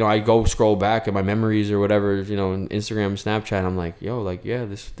I go scroll back at my memories or whatever, Instagram, Snapchat. I'm like,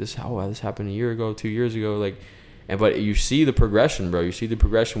 this happened a year ago, 2 years ago, but you see the progression, bro. You see the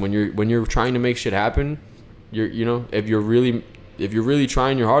progression when you're trying to make shit happen. If you're really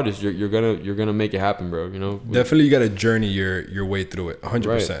trying your hardest, you're gonna make it happen, bro. Definitely, you gotta journey your way through it,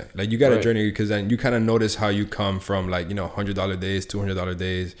 100%. Like, you gotta journey, because then you kind of notice how you come from $100 days, $200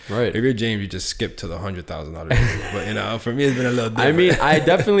 days. Right. If you're James, you just skip to the $100,000 days. But for me, it's been a little different. I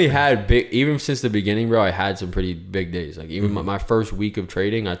definitely had even since the beginning, bro. I had some pretty big days. Like, even my first week of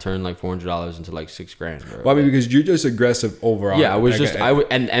trading, I turned like $400 into like $6,000, bro. Well, because you're just aggressive overall. Yeah, I was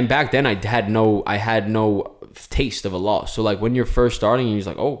and back then I had no taste of a loss. So like, when you're first starting, and you're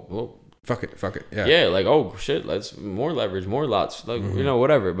like, oh, well, fuck it. Yeah, like, oh shit, let's more leverage, more lots, like,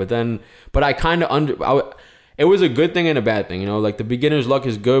 whatever. But I kind of it was a good thing and a bad thing, like, the beginner's luck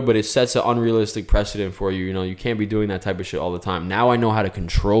is good, but it sets an unrealistic precedent for you. You can't be doing that type of shit all the time. Now I know how to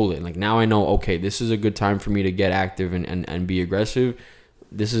control it. Like, now I know, okay, this is a good time for me to get active and be aggressive.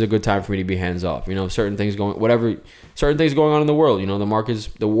 This is a good time for me to be hands off. Certain things going on in the world. The markets,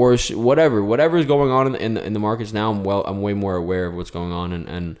 the wars, whatever is going on in the markets now. I'm way more aware of what's going on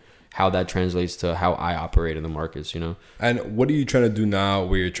and how that translates to how I operate in the markets. And what are you trying to do now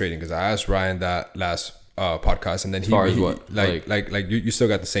where you're trading? Because I asked Ryan that last podcast, and then as far as what? Like you still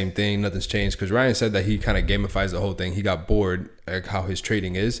got the same thing, nothing's changed, because Ryan said that he kind of gamifies the whole thing. He got bored like how his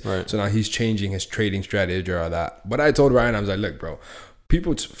trading is, right. So now he's changing his trading strategy or all that. But I told Ryan, I was like, look, bro,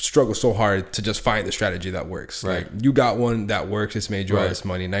 people struggle so hard to just find the strategy that works. Right. Like, you got one that works, it's made you all Right. this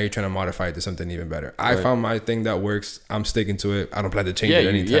money. Now you're trying to modify it to something even better. I Right. found my thing that works. I'm sticking to it. I don't plan to change it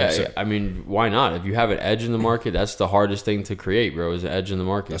anytime soon. I mean, why not? If you have an edge in the market, that's the hardest thing to create, bro, is an edge in the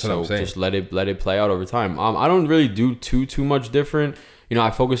market. That's what I'm saying. Just let it play out over time. I don't really do too much different. You know,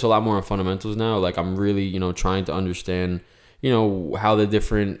 I focus a lot more on fundamentals now. Like, I'm really, you know, trying to understand, you know, how the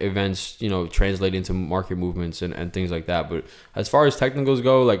different events, you know, translate into market movements and things like that. But as far as technicals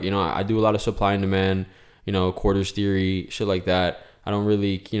go, like, you know, I do a lot of supply and demand, you know, quarters theory, shit like that. I don't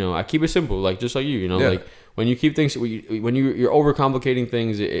really, you know, I keep it simple, like, just like you know, Yeah. like, when you keep things, when you're overcomplicating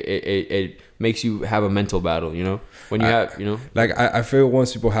things, it makes you have a mental battle, you know, when you have, you know, like, I feel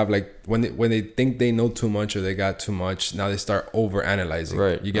once people have, like, when they think they know too much or they got too much, now they start over analyzing.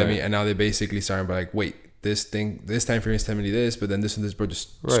 Right, You get right. me? And now they basically start by like, wait, this time frame is telling me this, but then this and this, bro, just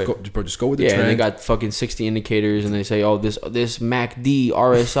Right. just go with the yeah, trend. and they got fucking 60 indicators, and they say, oh, this MACD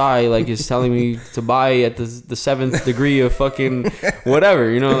RSI like is telling me to buy at the seventh degree of fucking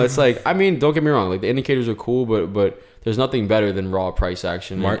whatever, you know. It's like, I mean, don't get me wrong, like, the indicators are cool, but there's nothing better than raw price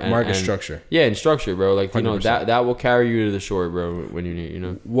action Market structure. Yeah, and structure, bro. Like, you know, 100%. that will carry you to the shore, bro, when you need, you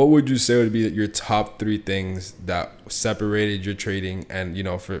know. What would you say would be your top 3 things that separated your trading, and, you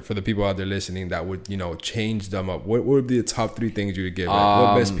know, for the people out there listening, that would, you know, change them up? What would be the top 3 things you would give?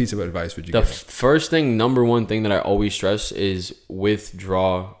 What best piece of advice would you The give? first thing, number one thing that I always stress is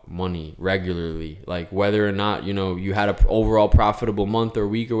withdraw money regularly. Like, whether or not, you know, you had an overall profitable month or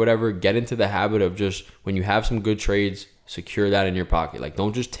week or whatever, get into the habit of just, when you have some good trades, secure that in your pocket. Like,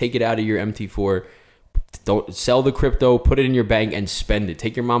 don't just take it out of your MT4. Don't sell the crypto, put it in your bank and spend it.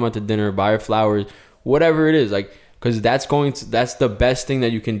 Take your mom out to dinner, buy her flowers, whatever it is. Like, because that's the best thing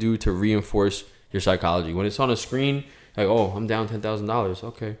that you can do to reinforce your psychology. When it's on a screen, like, oh, I'm down $10,000.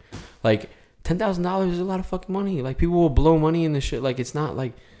 Okay. Like, $10,000 is a lot of fucking money. Like, people will blow money in this shit. Like, it's not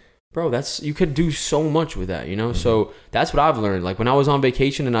like, bro, you could do so much with that, you know? So that's what I've learned. Like, when I was on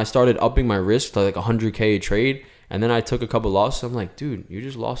vacation and I started upping my risk to like 100K a trade, and then I took a couple losses, I'm like, dude, you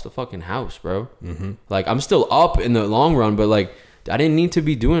just lost a fucking house, bro. Mm-hmm. Like, I'm still up in the long run, but like, I didn't need to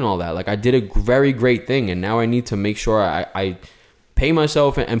be doing all that. Like, I did a very great thing, and now I need to make sure I pay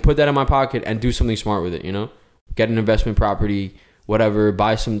myself and put that in my pocket and do something smart with it, you know? Get an investment property, whatever,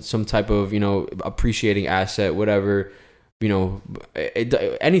 buy some type of, you know, appreciating asset, whatever, you know,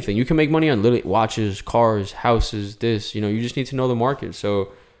 anything. You can make money on literally watches, cars, houses, this, you know, you just need to know the market.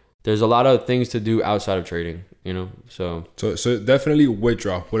 So there's a lot of things to do outside of trading, you know? So definitely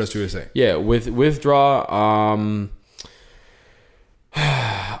withdraw. What else do you say? Yeah, withdraw,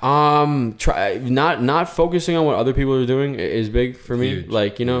 try not focusing on what other people are doing is big for me. Huge.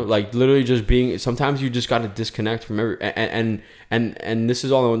 Like, you know, like, literally just being, sometimes you just got to disconnect from and this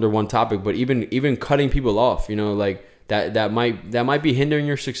is all under one topic, but even cutting people off, you know, like, that might be hindering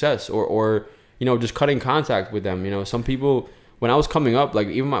your success, or you know, just cutting contact with them. You know, some people, when I was coming up, like,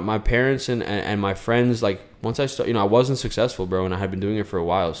 even my parents and my friends, like, once I start, you know, I wasn't successful, bro, and I had been doing it for a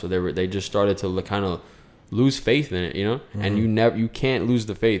while, so they just started to kind of lose faith in it, you know. Mm-hmm. And you can't lose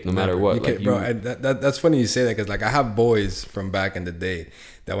the faith no matter what. Like, bro, and that's funny you say that, because like, I have boys from back in the day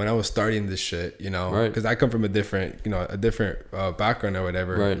that when I was starting this shit, you know, because I come from a different background or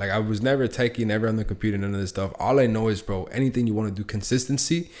whatever. Right. Like, I was never techie, never on the computer, none of this stuff. All I know is, bro, anything you want to do,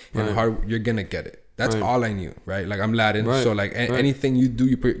 consistency and hard, you're gonna get it. That's all I knew, right? Like, I'm Latin, so like anything you do,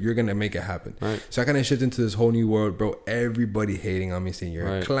 you're gonna make it happen. Right. So I kind of shifted into this whole new world, bro. Everybody hating on me, saying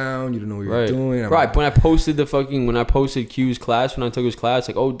you're a clown, you don't know what you're doing. Right. When I posted Q's class, when I took his class,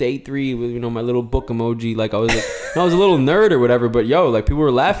 like, oh, day 3 with, you know, my little book emoji, like, I was a little nerd or whatever, but yo, like, people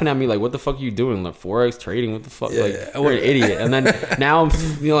were laughing at me, like, what the fuck are you doing? Like, Forex trading, what the fuck? Yeah, like, you're an idiot. And then now I'm,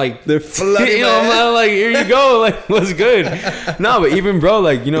 you know, like, they're flooding, you know, I'm like, here you go, like, what's good? No, but even, bro,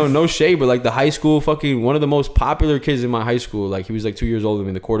 like, you know, no shade, but like, the high school fucking, one of the most popular kids in my high school, like, he was like 2 years older than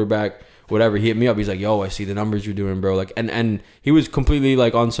me, the quarterback, whatever, he hit me up, he's like, yo, I see the numbers you're doing, bro, like, and he was completely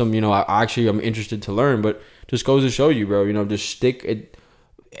like on some, you know, I'm interested to learn, but just goes to show you, bro, you know, just stick it,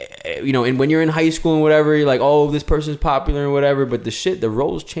 you know, and when you're in high school and whatever, you're like, oh, this person's popular and whatever, but the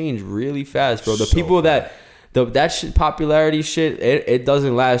roles change really fast, bro. The so people fast. that shit, popularity shit, it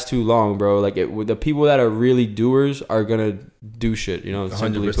doesn't last too long, bro. Like, the people that are really doers are gonna do shit, you know.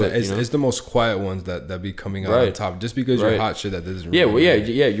 100%. It's the most quiet ones that be coming out on top. Just because you're hot shit, that doesn't. Yeah,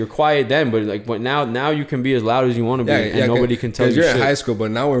 you're quiet then, but like now you can be as loud as you want to be, and nobody can tell you. Because you're shit. in high school,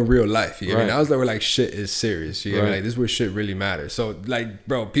 but now we're in real life. You get me? Now it's like shit is serious. You get me? Like this is where shit really matters. So like,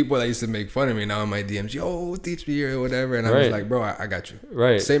 bro, people that used to make fun of me now in my DMs, yo, teach me or whatever, and I'm just like, bro, I got you.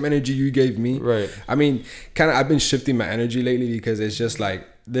 Right. Same energy you gave me. Right. I mean, kind of, I've been shifting my energy lately because it's just like.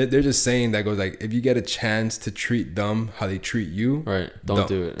 They're just saying that goes like, if you get a chance to treat them how they treat you, right? Don't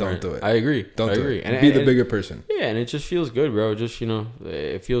do it. Don't do it. I agree. Don't do it. And be the bigger person. Yeah, and it just feels good, bro. Just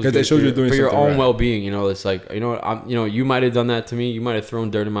it feels good because it shows you're doing for your own right. well-being. It's like you might have done that to me. You might have thrown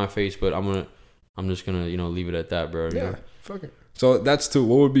dirt in my face, but I'm just gonna leave it at that, bro. Yeah, fuck it. So that's two.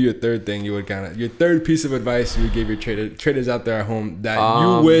 What would be your third thing your third piece of advice you would give your traders out there at home that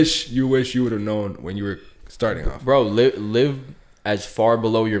you wish you would have known when you were starting off? Bro, live as far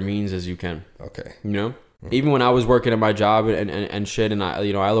below your means as you can. Okay. Even when I was working at my job and shit, and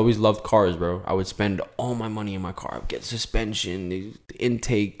I always loved cars, bro. I would spend all my money in my car. I would get suspension, the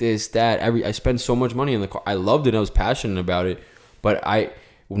intake, this, that. I spent so much money in the car. I loved it. I was passionate about it. But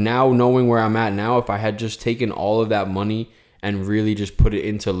now knowing where I'm at now, if I had just taken all of that money and really just put it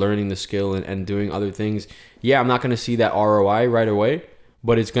into learning the skill and doing other things, I'm not going to see that ROI right away.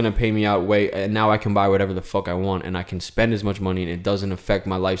 But it's going to pay me out and now I can buy whatever the fuck I want, and I can spend as much money, and it doesn't affect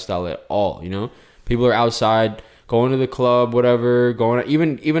my lifestyle at all, People are outside, going to the club, whatever, going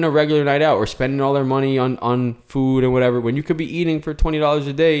even a regular night out, or spending all their money on food and whatever, when you could be eating for $20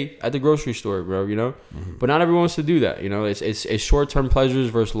 a day at the grocery store, bro, Mm-hmm. But not everyone wants to do that, It's short-term pleasures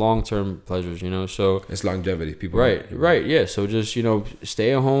versus long-term pleasures, So it's longevity, people. Right, yeah. So just,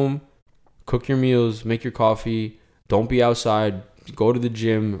 stay at home, cook your meals, make your coffee, don't be outside. Go to the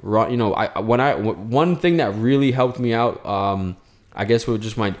gym, run. One thing that really helped me out, I guess, with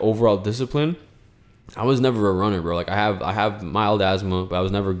just my overall discipline. I was never a runner, bro. Like I have mild asthma, but I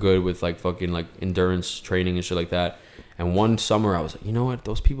was never good with like fucking like endurance training and shit like that. And one summer, I was like, you know what?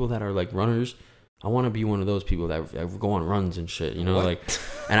 Those people that are like runners, I want to be one of those people that go on runs and shit. And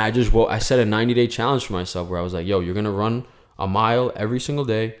I set a 90-day challenge for myself where I was like, yo, you're gonna run a mile every single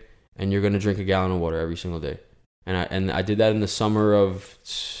day, and you're gonna drink a gallon of water every single day. And I did that in the summer of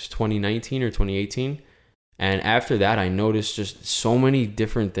 2019 or 2018. And after that, I noticed just so many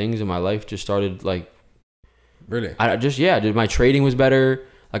different things in my life just started like... Really? My trading was better.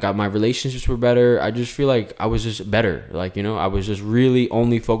 Like my relationships were better. I just feel like I was just better. Like, I was just really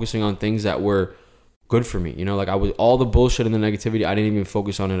only focusing on things that were good for me. Like I was all the bullshit and the negativity, I didn't even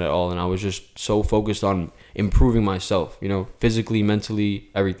focus on it at all. And I was just so focused on improving myself, physically, mentally,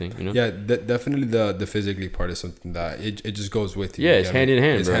 everything, Yeah, definitely the physically part is something that it just goes with you. Yeah, it's hand in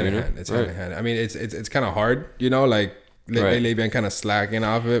hand, It's bro. Hand in hand. It's hand in hand. I mean, it's kind of hard, like lately been kind of slacking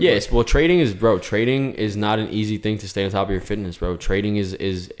off it. Yeah, trading is not an easy thing to stay on top of your fitness, bro. Trading is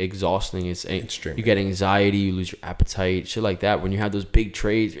exhausting. It's extreme. You get anxiety, you lose your appetite, shit like that. When you have those big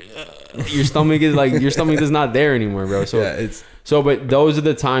trades, your stomach is not there anymore, bro. So but those are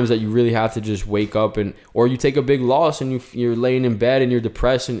the times that you really have to just wake up or you take a big loss and you're laying in bed and you're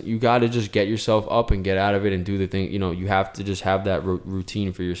depressed, and you got to just get yourself up and get out of it and do the thing. You have to just have that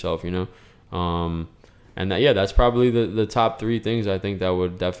routine for yourself, And that's probably the top three things I think that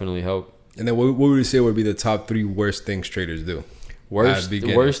would definitely help. And then what would you say would be the top three worst things traders do? Worst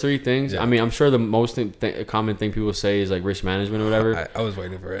three things. Yeah. I mean, I'm sure the most common thing people say is like risk management or whatever. I was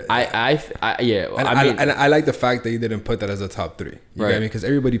waiting for it. I like the fact that you didn't put that as a top three. You get me? Because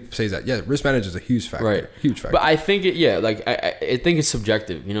everybody says that. Yeah, risk management is a huge factor. Right. Huge factor. But I think I think it's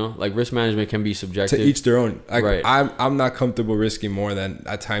subjective. Like risk management can be subjective. To each their own. Like I'm not comfortable risking more than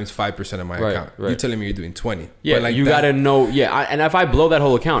at times 5% of my account. You're telling me you're doing 20. Yeah, but you gotta know. Yeah, and if I blow that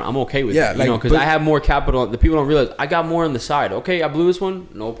whole account, I'm okay with it. Because I have more capital. The people don't realize I got more on the side. Okay, I blew this one,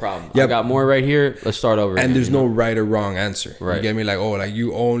 no problem. I got more right here. Let's start over. And there's no right or wrong answer. Right. You get me? Like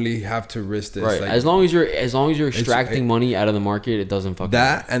you only have to risk this. Right. Like, as long as you're extracting money out of the market, it doesn't fucking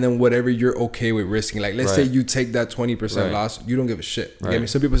that. And then whatever you're okay with risking. Like let's say you take that 20% loss, you don't give a shit. You get me?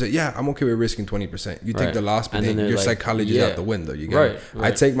 Some people say, yeah, I'm okay with risking 20%. You take the loss, but then your psychology is out the window. You get me?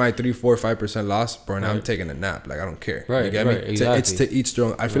 I take my 3, 4, 5% loss, bro, and I'm taking a nap. Like I don't care. Right. You get me? Exactly. It's to each their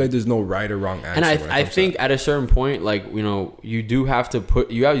own. I feel like there's no right or wrong answer. And I think at a certain point, like you do have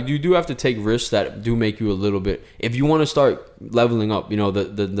to take risks that do make you a little bit. If you want to start leveling up,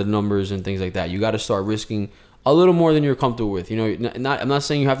 the numbers and things like that, you got to start risking a little more than you're comfortable with. I'm not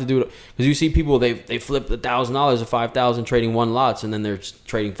saying you have to do it, because you see people they flip $1,000 to 5,000 trading one lots, and then they're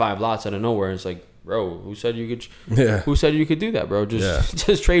trading 5 lots out of nowhere. And it's like, bro, who said you could? Who said you could do that, bro?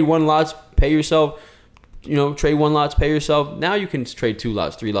 Just trade one lots, pay yourself. Trade one lots, pay yourself. Now you can trade 2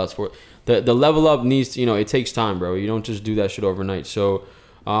 lots, 3 lots, 4. the level up needs to, it takes time, bro. You don't just do that shit overnight. So,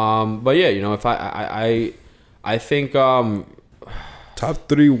 but yeah, if I think top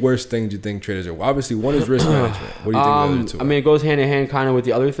 3 worst things you think traders are. Well, obviously, one is risk management. What do you think the other 2 are? I mean, it goes hand in hand kind of with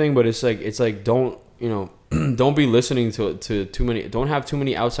the other thing, but it's like don't don't be listening to too many. Don't have too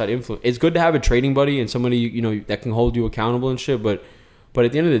many outside influence. It's good to have a trading buddy and somebody that can hold you accountable and shit, but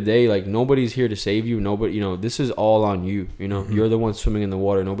at the end of the day, like, nobody's here to save you. Nobody, this is all on you. You're the one swimming in the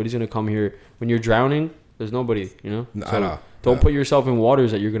water. Nobody's gonna come here when you're drowning. There's nobody. So don't put yourself in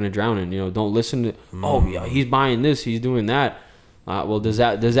waters that you're gonna drown in. Don't listen to. Oh yeah, he's buying this. He's doing that. Well, does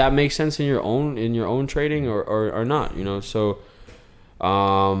that make sense in your own trading or not? So.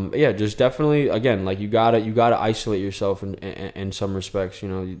 Yeah, just definitely, again, like, you gotta isolate yourself in some respects.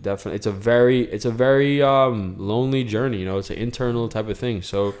 You definitely, it's a very lonely journey. It's an internal type of thing.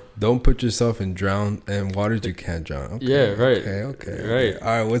 So don't put yourself in waters you can't drown. Okay, yeah, right. Okay, right. All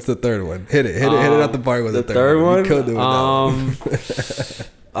right, what's the third one? Hit it at the park with the third one. You killed it with that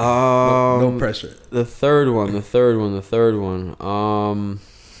one. No pressure. The third one.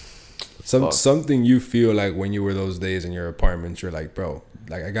 Something you feel like when you were those days in your apartment, you're like, bro,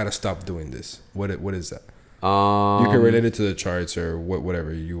 like, I gotta stop doing this. What is that? You can relate it to the charts or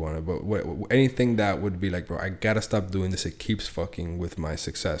whatever you want to, but anything that would be like, bro, I gotta stop doing this. It keeps fucking with my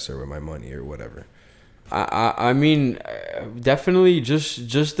success or with my money or whatever. I mean, definitely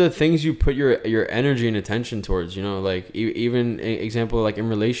just the things you put your energy and attention towards, like, even example, like in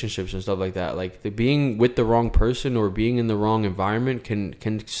relationships and stuff like that, like being with the wrong person or being in the wrong environment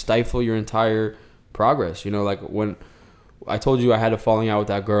can stifle your entire progress. Like when I told you I had a falling out with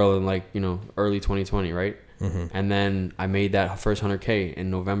that girl in, like, early 2020, right? Mm-hmm. And then I made that first 100K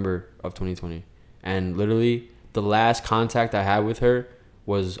in November of 2020. And literally the last contact I had with her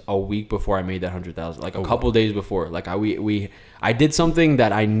was a week before I made that 100,000, like a couple days before. Like I did something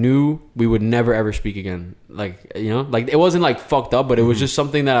that I knew we would never ever speak again. Like, like, it wasn't like fucked up, but it was just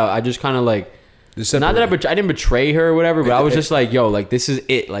something that I just kind of like, not that I didn't betray her or whatever, but I was just like, yo, like, this is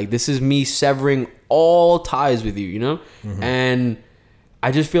it. Like, this is me severing all ties with you, Mm-hmm. And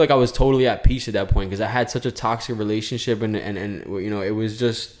I just feel like I was totally at peace at that point because I had such a toxic relationship and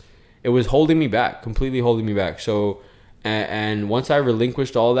it was holding me back, completely holding me back. So, and once I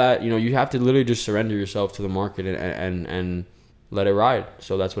relinquished all that, you have to literally just surrender yourself to the market and let it ride.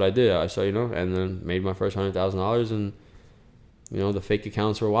 So that's what I did. I saw, and then made my first $100,000, and the fake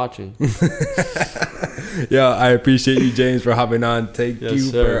accounts were watching. Yeah, I appreciate you, James, for hopping on.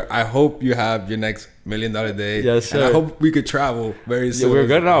 Yes, sir. I hope you have your next $1 million day. Yes, sir. And I hope we could travel very soon. Yeah, we're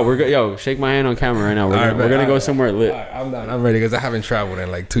good now. We're good. Yo, shake my hand on camera right now. We're gonna go somewhere lit. Right, I'm done. I'm ready because I haven't traveled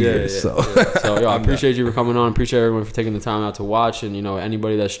in like 2 years. Yeah. So, So I appreciate you for coming on. Appreciate everyone for taking the time out to watch. And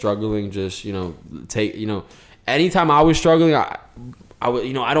anybody that's struggling, just take anytime I was struggling,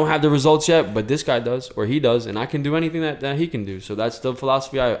 I don't have the results yet, but this guy does, or he does, and I can do anything that he can do. So that's the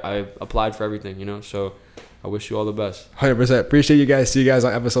philosophy I applied for everything, So I wish you all the best. 100%. Appreciate you guys. See you guys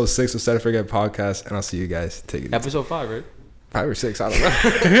on episode 6 of Set It Forget podcast, and I'll see you guys. Take it easy. Episode 5, right? 5 or 6, I don't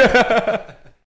know.